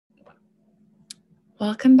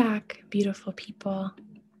Welcome back, beautiful people.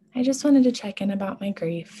 I just wanted to check in about my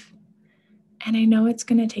grief. And I know it's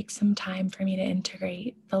going to take some time for me to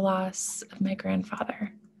integrate the loss of my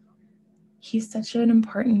grandfather. He's such an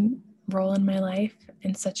important role in my life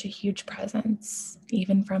and such a huge presence,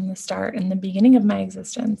 even from the start and the beginning of my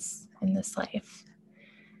existence in this life.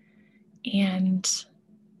 And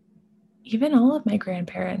even all of my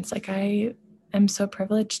grandparents, I am so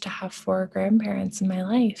privileged to have 4 grandparents in my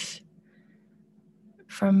life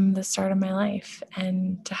from the start of my life,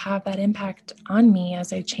 and to have that impact on me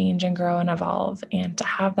as I change and grow and evolve, and to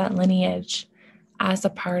have that lineage as a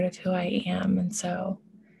part of who I am. And so,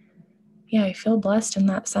 yeah, I feel blessed in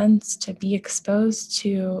that sense to be exposed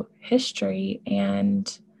to history,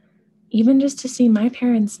 and even just to see my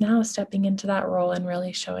parents now stepping into that role and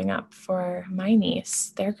really showing up for my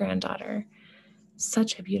niece, their granddaughter.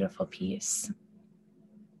 Such a beautiful piece.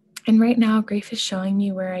 And right now, grief is showing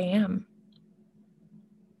me where I am.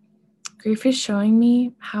 Grief is showing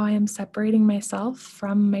me how I am separating myself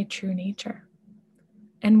from my true nature,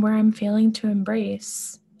 and where I'm failing to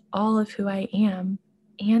embrace all of who I am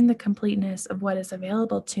and the completeness of what is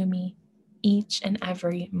available to me each and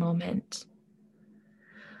every moment.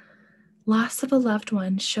 Loss of a loved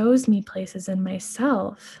one shows me places in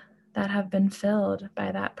myself that have been filled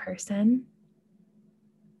by that person,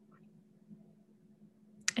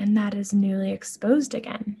 and that is newly exposed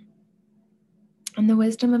again. And the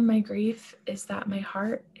wisdom of my grief is that my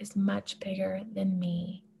heart is much bigger than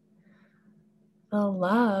me. The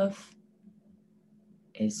love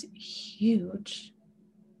is huge,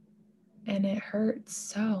 and it hurts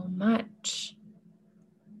so much.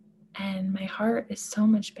 And my heart is so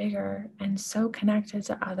much bigger and so connected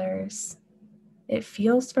to others. It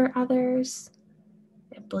feels for others,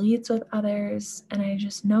 it bleeds with others, and I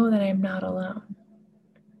just know that I'm not alone.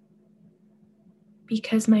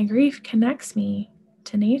 Because my grief connects me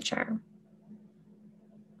to nature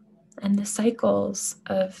and the cycles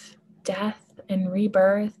of death and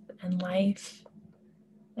rebirth and life,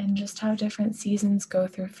 and just how different seasons go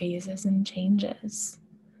through phases and changes.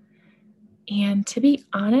 And to be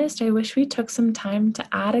honest, I wish we took some time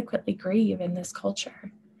to adequately grieve in this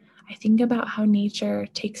culture. I think about how nature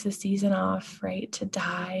takes a season off, right, to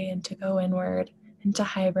die and to go inward and to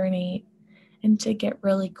hibernate and to get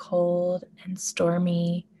really cold and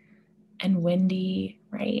stormy and windy,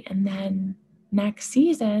 right? And then next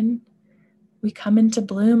season, we come into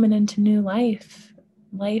bloom and into new life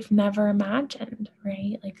never imagined,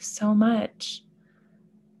 right? Like so much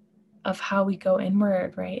of how we go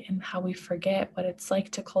inward, right? And how we forget what it's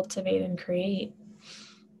like to cultivate and create.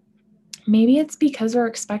 Maybe it's because we're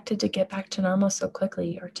expected to get back to normal so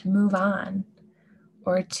quickly, or to move on,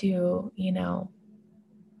 or to,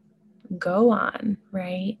 go on,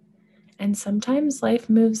 right? And sometimes life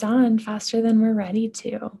moves on faster than we're ready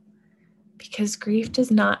to, because grief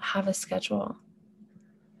does not have a schedule.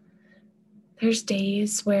 There's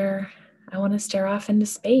days where I want to stare off into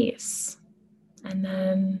space, and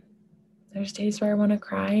then there's days where I want to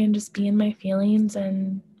cry and just be in my feelings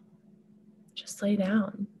and just lay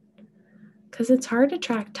down. Because it's hard to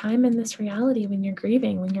track time in this reality when you're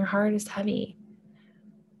grieving, when your heart is heavy.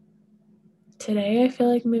 Today, I feel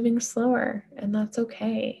like moving slower, and that's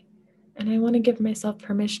okay. And I want to give myself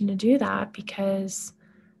permission to do that, because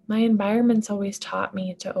my environment's always taught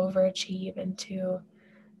me to overachieve and to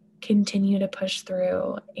continue to push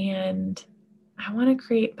through. And I want to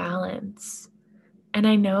create balance. And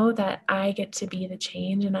I know that I get to be the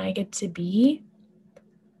change, and I get to be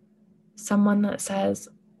someone that says,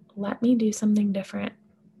 let me do something different.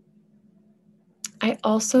 I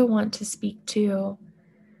also want to speak to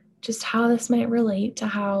just how this might relate to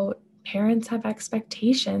how parents have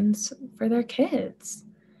expectations for their kids,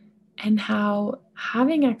 and how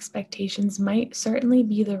having expectations might certainly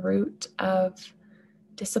be the root of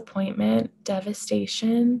disappointment,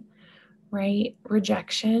 devastation, right?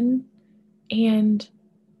 Rejection. And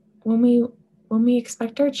when we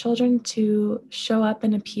expect our children to show up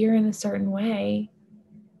and appear in a certain way,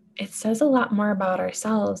 it says a lot more about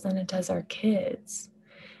ourselves than it does our kids.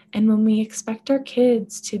 And when we expect our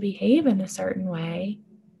kids to behave in a certain way,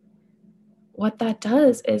 what that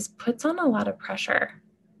does is puts on a lot of pressure,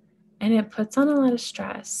 and it puts on a lot of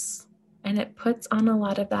stress, and it puts on a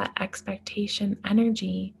lot of that expectation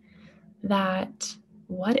energy. That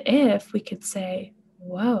what if we could say,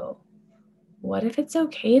 whoa, what if it's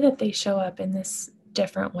okay that they show up in this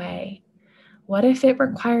different way? What if it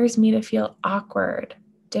requires me to feel awkward,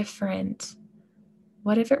 different?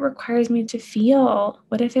 What if it requires me to feel?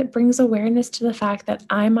 What if it brings awareness to the fact that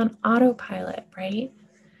I'm on autopilot, right?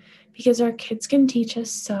 because our kids can teach us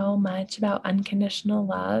so much about unconditional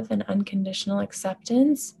love and unconditional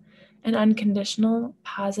acceptance and unconditional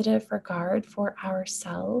positive regard for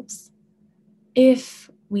ourselves if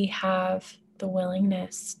we have the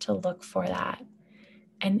willingness to look for that,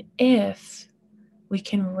 and if we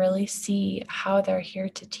can really see how they're here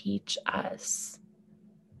to teach us.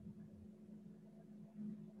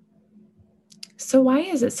 So why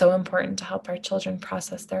is it so important to help our children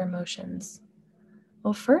process their emotions?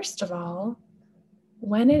 Well, first of all,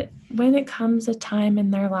 when it comes a time in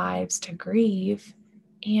their lives to grieve,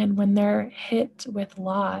 and when they're hit with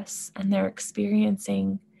loss and they're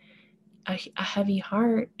experiencing a heavy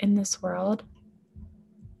heart in this world,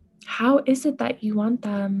 how is it that you want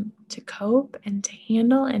them to cope and to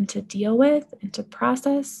handle and to deal with and to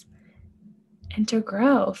process and to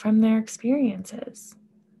grow from their experiences?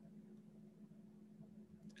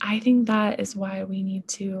 I think that is why we need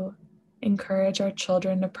to encourage our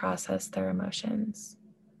children to process their emotions.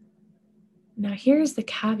 Now, here's the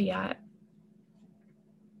caveat.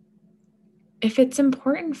 If it's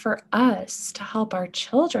important for us to help our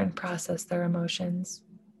children process their emotions,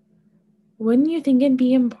 wouldn't you think it'd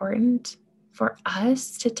be important for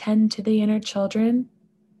us to tend to the inner children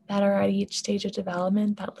that are at each stage of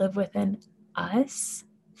development that live within us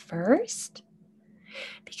first?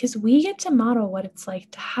 Because we get to model what it's like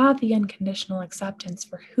to have the unconditional acceptance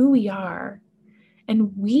for who we are.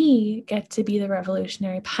 And we get to be the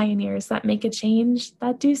revolutionary pioneers that make a change,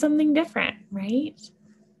 that do something different, right?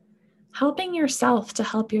 Helping yourself to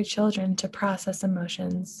help your children to process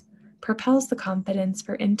emotions propels the confidence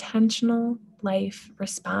for intentional life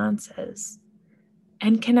responses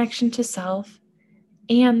and connection to self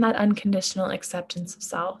and that unconditional acceptance of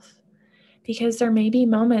self. Because there may be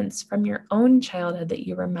moments from your own childhood that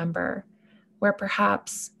you remember where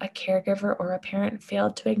perhaps a caregiver or a parent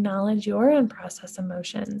failed to acknowledge your unprocessed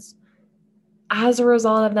emotions as a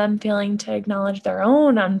result of them failing to acknowledge their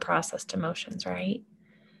own unprocessed emotions, right?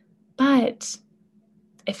 But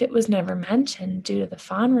if it was never mentioned due to the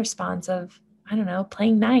fawn response of, I don't know,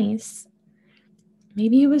 playing nice,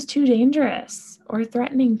 maybe it was too dangerous or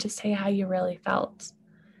threatening to say how you really felt.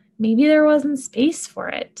 Maybe there wasn't space for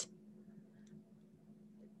it.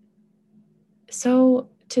 So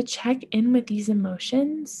to check in with these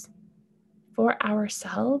emotions for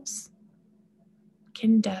ourselves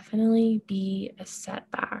can definitely be a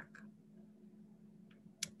setback,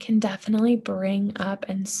 can definitely bring up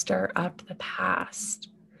and stir up the past.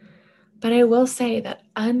 But I will say that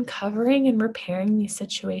uncovering and repairing these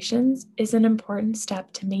situations is an important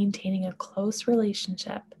step to maintaining a close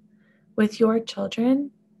relationship with your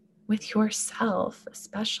children, with yourself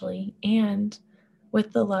especially, and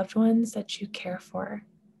with the loved ones that you care for.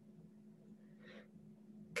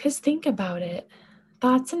 Because think about it,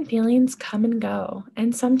 thoughts and feelings come and go,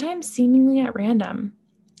 and sometimes seemingly at random.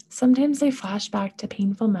 Sometimes they flash back to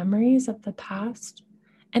painful memories of the past,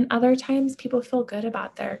 and other times people feel good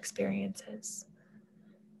about their experiences.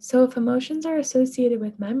 So if emotions are associated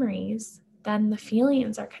with memories, then the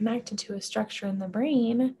feelings are connected to a structure in the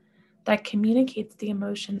brain that communicates the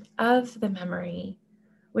emotion of the memory,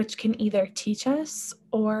 which can either teach us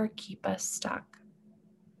or keep us stuck.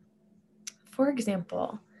 For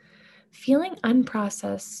example, feeling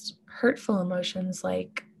unprocessed, hurtful emotions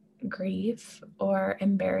like grief or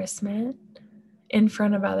embarrassment in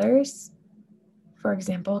front of others, for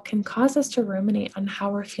example, can cause us to ruminate on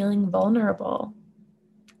how we're feeling vulnerable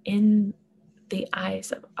in the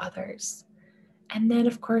eyes of others. And then,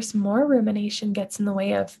 of course, more rumination gets in the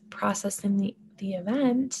way of processing the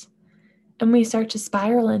event. And we start to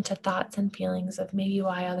spiral into thoughts and feelings of maybe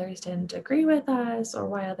why others didn't agree with us or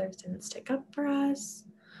why others didn't stick up for us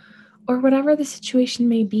or whatever the situation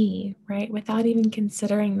may be, right? Without even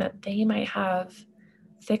considering that they might have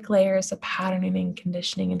thick layers of patterning and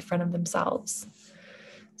conditioning in front of themselves.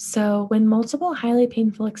 So when multiple highly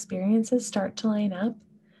painful experiences start to line up,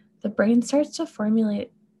 the brain starts to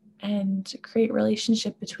formulate and create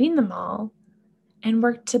relationship between them all and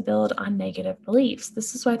work to build on negative beliefs.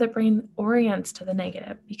 This is why the brain orients to the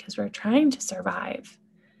negative, because we're trying to survive.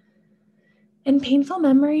 And painful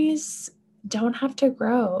memories don't have to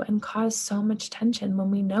grow and cause so much tension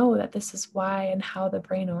when we know that this is why and how the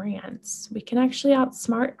brain orients. We can actually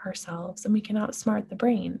outsmart ourselves and we can outsmart the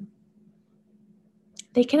brain.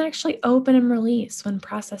 They can actually open and release when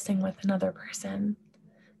processing with another person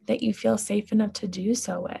that you feel safe enough to do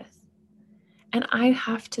so with. And I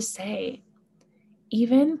have to say,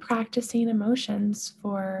 even practicing emotions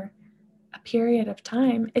for a period of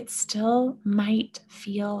time, it still might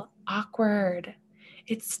feel awkward.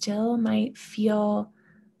 It still might feel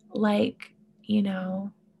like,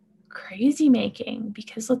 crazy making,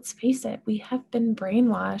 because let's face it, we have been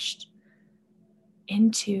brainwashed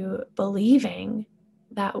into believing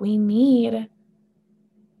that we need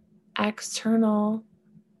external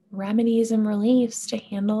remedies and reliefs to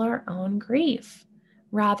handle our own grief,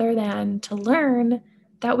 rather than to learn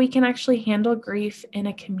that we can actually handle grief in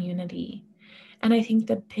a community. And I think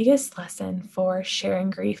the biggest lesson for sharing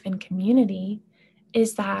grief in community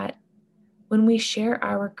is that when we share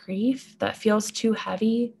our grief that feels too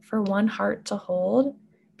heavy for one heart to hold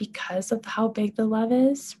because of how big the love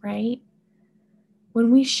is, right?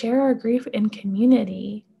 When we share our grief in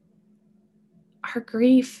community, our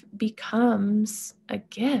grief becomes a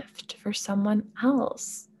gift for someone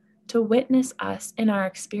else to witness us in our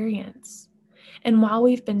experience. And while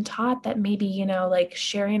we've been taught that maybe, like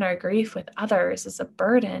sharing our grief with others is a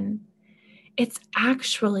burden, it's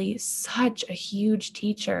actually such a huge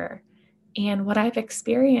teacher. And what I've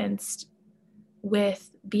experienced with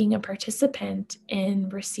being a participant in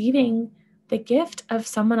receiving the gift of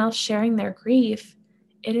someone else sharing their grief,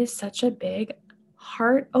 it is such a big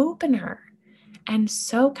heart opener and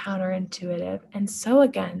so counterintuitive and so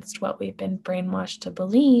against what we've been brainwashed to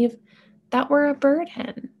believe, that we're a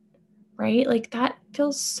burden, right? Like that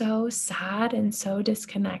feels so sad and so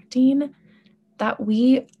disconnecting, that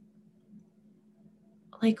we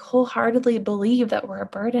like wholeheartedly believe that we're a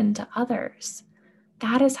burden to others.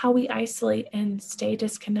 That is how we isolate and stay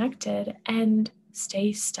disconnected and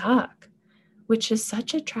stay stuck, which is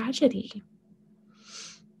such a tragedy.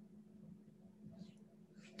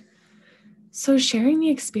 So sharing the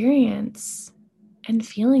experience and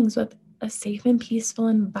feelings with a safe and peaceful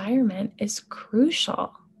environment is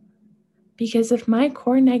crucial. Because if my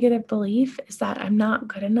core negative belief is that I'm not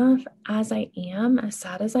good enough as I am, as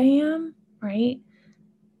sad as I am, right?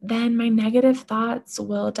 Then my negative thoughts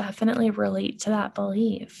will definitely relate to that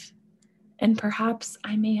belief. And perhaps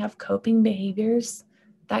I may have coping behaviors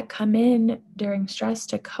that come in during stress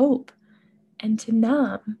to cope and to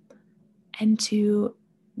numb and to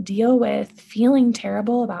deal with feeling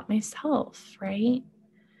terrible about myself, right?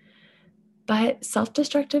 But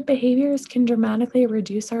self-destructive behaviors can dramatically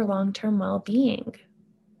reduce our long-term well-being,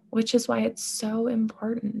 which is why it's so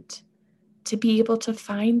important to be able to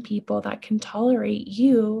find people that can tolerate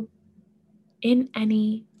you in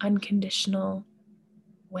any unconditional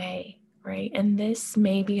way, right? And this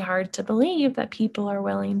may be hard to believe, that people are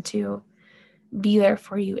willing to be there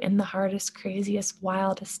for you in the hardest, craziest,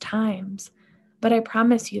 wildest times. But I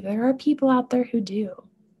promise you, there are people out there who do.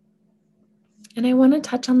 And I want to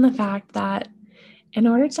touch on the fact that in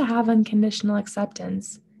order to have unconditional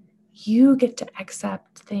acceptance, you get to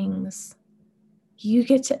accept things. You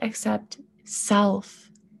get to accept self,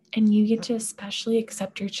 and you get to especially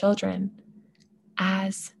accept your children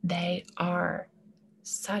as they are.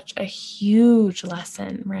 Such a huge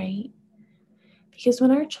lesson, right? Because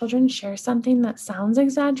when our children share something that sounds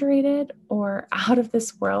exaggerated or out of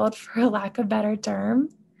this world, for a lack of a better term,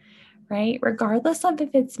 right? Regardless of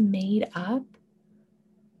if it's made up,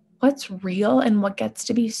 what's real and what gets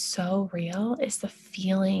to be so real is the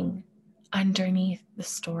feeling underneath the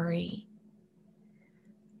story.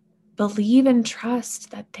 Believe and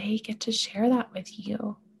trust that they get to share that with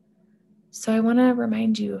you. So I want to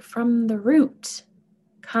remind you, from the root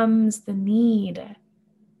comes the need.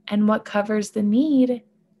 And what covers the need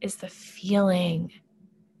is the feeling.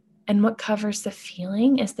 And what covers the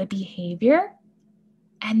feeling is the behavior.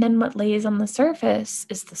 And then what lays on the surface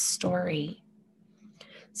is the story.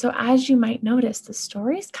 So as you might notice, the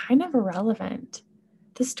story is kind of irrelevant.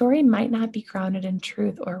 The story might not be grounded in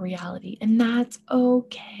truth or reality, and that's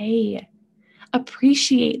okay.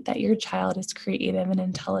 Appreciate that your child is creative and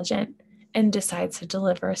intelligent and decides to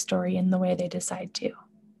deliver a story in the way they decide to,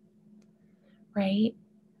 right?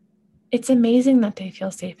 It's amazing that they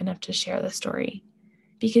feel safe enough to share the story,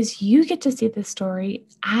 because you get to see the story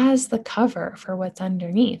as the cover for what's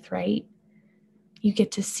underneath, right? You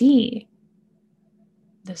get to see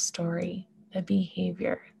the story, the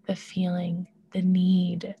behavior, the feeling, the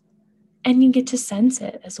need, and you get to sense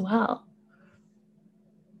it as well.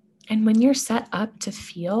 And when you're set up to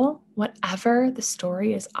feel whatever the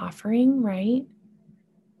story is offering, right?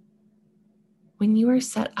 When you are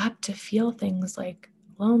set up to feel things like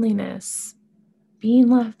loneliness, being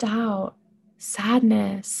left out,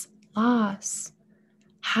 sadness, loss,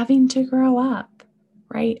 having to grow up,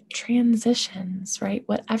 right? Transitions, right?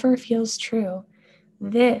 Whatever feels true.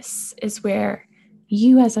 This is where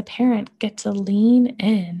you as a parent get to lean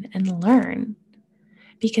in and learn.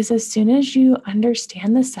 Because as soon as you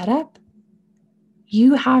understand the setup,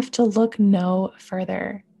 you have to look no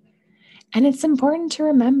further. And it's important to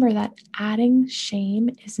remember that adding shame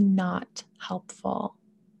is not helpful.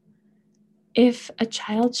 If a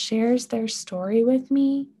child shares their story with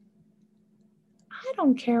me, I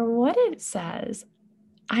don't care what it says.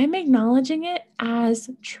 I'm acknowledging it as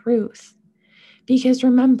truth. Because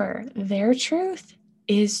remember, their truth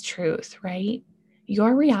is truth, right?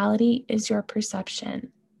 Your reality is your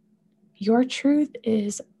perception. Your truth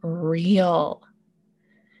is real.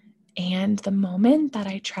 And the moment that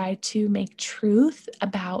I try to make truth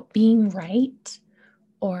about being right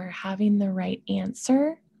or having the right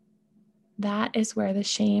answer, that is where the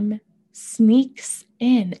shame sneaks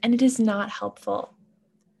in, and it is not helpful.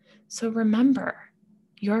 So remember,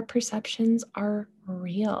 your perceptions are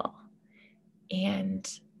real. And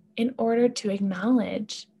in order to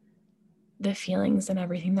acknowledge the feelings and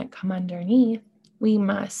everything that come underneath, we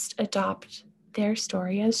must adopt their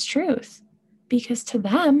story as truth, because to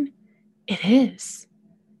them, it is.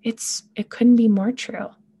 It couldn't be more true.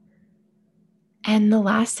 And the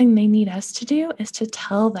last thing they need us to do is to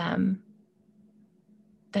tell them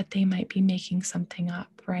that they might be making something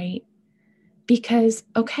up, right? Because,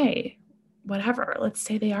 okay, whatever, let's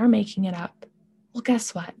say they are making it up. Well,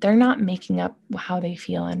 guess what? They're not making up how they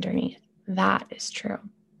feel underneath. That is true.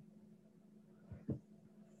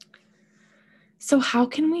 So how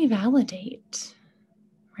can we validate,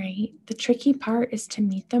 right? The tricky part is to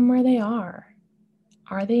meet them where they are.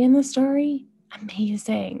 Are they in the story?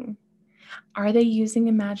 Amazing. Are they using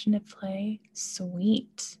imaginative play?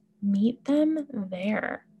 Sweet. Meet them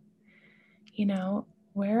there.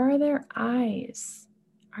 Where are their eyes?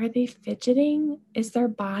 Are they fidgeting? Is their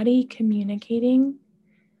body communicating?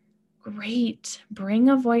 Great. Bring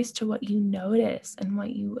a voice to what you notice and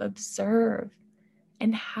what you observe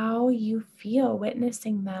and how you feel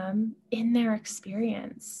witnessing them in their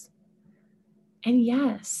experience. And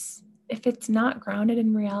yes, if it's not grounded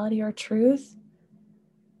in reality or truth,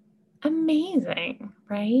 amazing,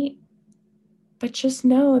 right? But just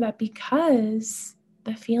know that because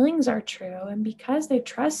the feelings are true and because they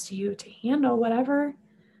trust you to handle whatever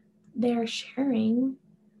they're sharing,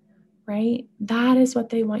 right? That is what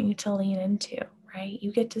they want you to lean into, right?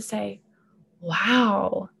 You get to say,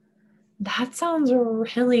 wow, that sounds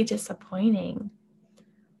really disappointing.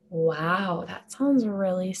 Wow, that sounds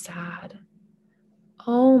really sad.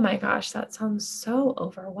 Oh my gosh, that sounds so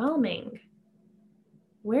overwhelming.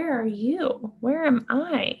 Where are you? Where am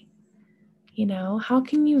I? How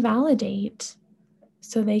can you validate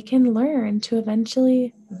so they can learn to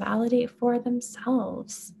eventually validate for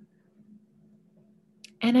themselves?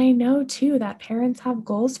 And I know too that parents have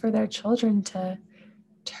goals for their children to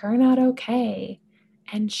turn out okay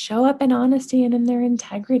and show up in honesty and in their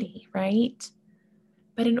integrity, right?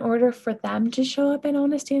 But in order for them to show up in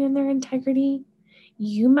honesty and in their integrity,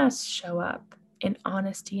 you must show up in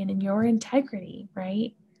honesty and in your integrity,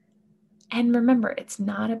 right? And remember, it's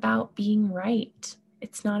not about being right.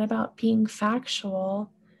 It's not about being factual,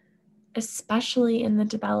 especially in the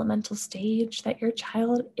developmental stage that your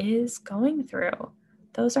child is going through.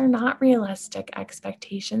 Those are not realistic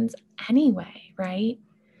expectations anyway, right?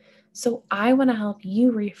 So I want to help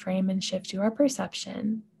you reframe and shift your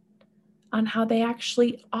perception on how they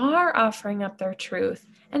actually are offering up their truth.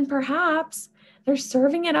 And perhaps they're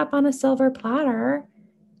serving it up on a silver platter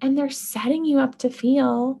and they're setting you up to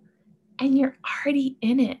feel, and you're already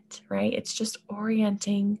in it, right? It's just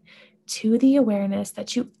orienting to the awareness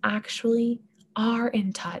that you actually are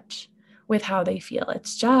in touch with how they feel.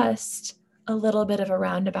 It's just a little bit of a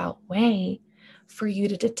roundabout way for you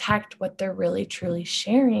to detect what they're really truly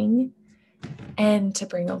sharing and to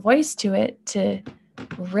bring a voice to it to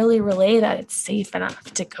really relay that it's safe enough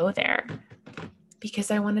to go there.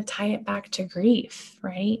 Because I want to tie it back to grief,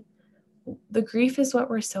 right? The grief is what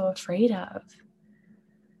we're so afraid of.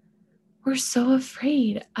 We're so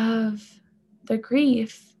afraid of the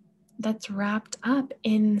grief that's wrapped up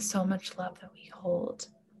in so much love that we hold.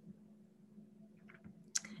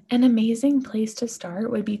 An amazing place to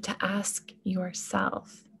start would be to ask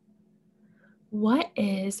yourself, what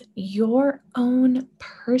is your own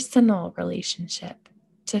personal relationship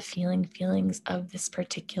to feeling feelings of this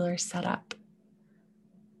particular setup?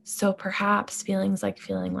 So perhaps feelings like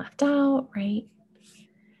feeling left out, right?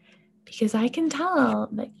 Because I can tell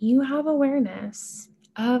that you have awareness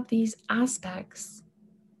of these aspects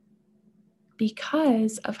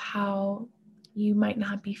because of how you might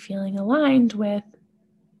not be feeling aligned with,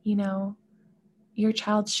 your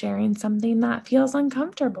child sharing something that feels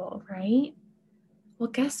uncomfortable, right? Well,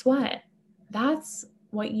 guess what? That's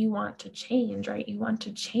what you want to change, right? You want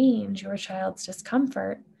to change your child's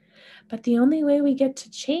discomfort. But the only way we get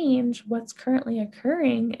to change what's currently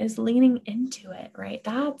occurring is leaning into it, right?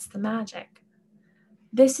 That's the magic.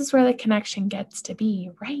 This is where the connection gets to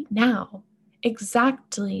be right now,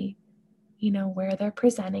 exactly where they're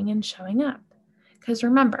presenting and showing up. Because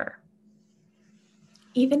remember,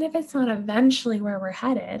 even if it's not eventually where we're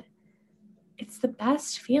headed, it's the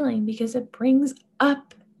best feeling because it brings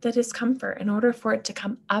up the discomfort in order for it to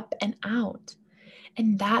come up and out.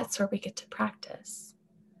 And that's where we get to practice.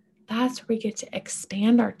 That's where we get to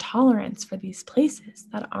expand our tolerance for these places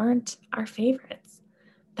that aren't our favorites.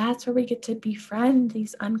 That's where we get to befriend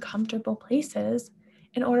these uncomfortable places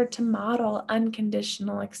in order to model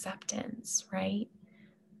unconditional acceptance, right?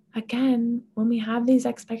 Again, when we have these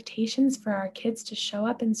expectations for our kids to show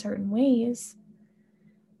up in certain ways,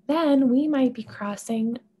 then we might be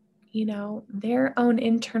crossing, their own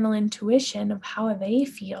internal intuition of how they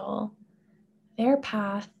feel, their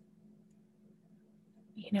path,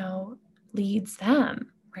 leads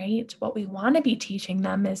them, right? What we want to be teaching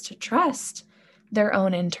them is to trust their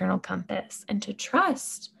own internal compass and to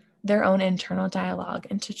trust their own internal dialogue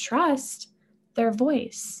and to trust their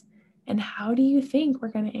voice. And how do you think we're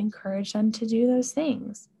going to encourage them to do those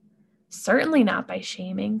things? Certainly not by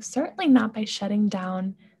shaming, certainly not by shutting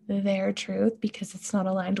down their truth because it's not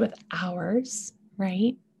aligned with ours,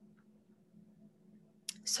 right?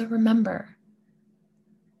 So remember,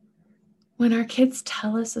 when our kids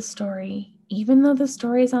tell us a story, even though the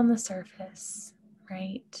story is on the surface,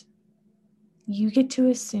 right? You get to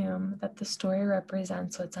assume that the story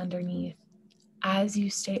represents what's underneath as you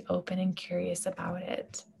stay open and curious about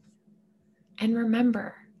it. And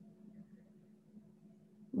remember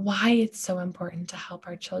why it's so important to help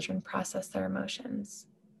our children process their emotions.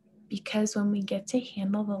 Because when we get to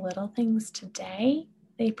handle the little things today,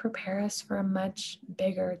 they prepare us for a much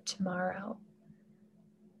bigger tomorrow.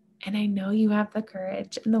 And I know you have the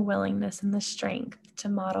courage and the willingness and the strength to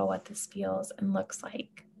model what this feels and looks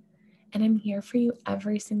like. And I'm here for you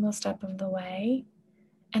every single step of the way.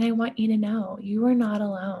 And I want you to know you are not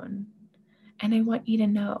alone. And I want you to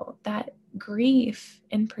know that grief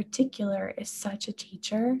in particular is such a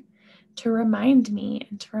teacher to remind me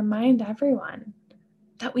and to remind everyone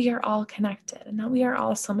that we are all connected and that we are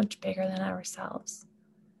all so much bigger than ourselves.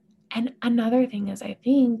 And another thing is, I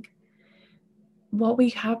think what we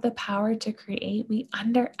have the power to create, we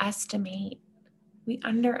underestimate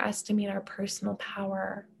our personal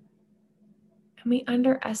power, and we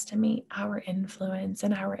underestimate our influence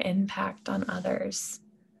and our impact on others.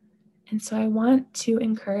 And so I want to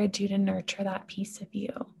encourage you to nurture that piece of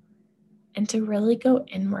you and to really go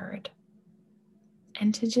inward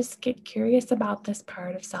and to just get curious about this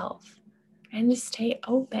part of self and just stay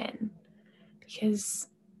open, because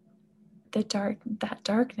that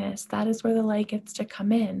darkness, that is where the light gets to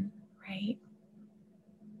come in, right?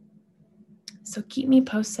 So keep me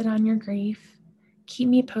posted on your grief, keep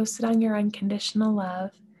me posted on your unconditional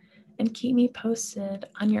love, and keep me posted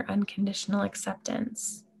on your unconditional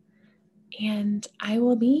acceptance. And I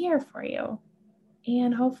will be here for you.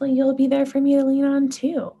 And hopefully you'll be there for me to lean on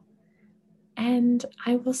too. And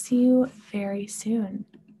I will see you very soon.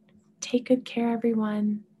 Take good care,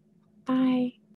 everyone. Bye.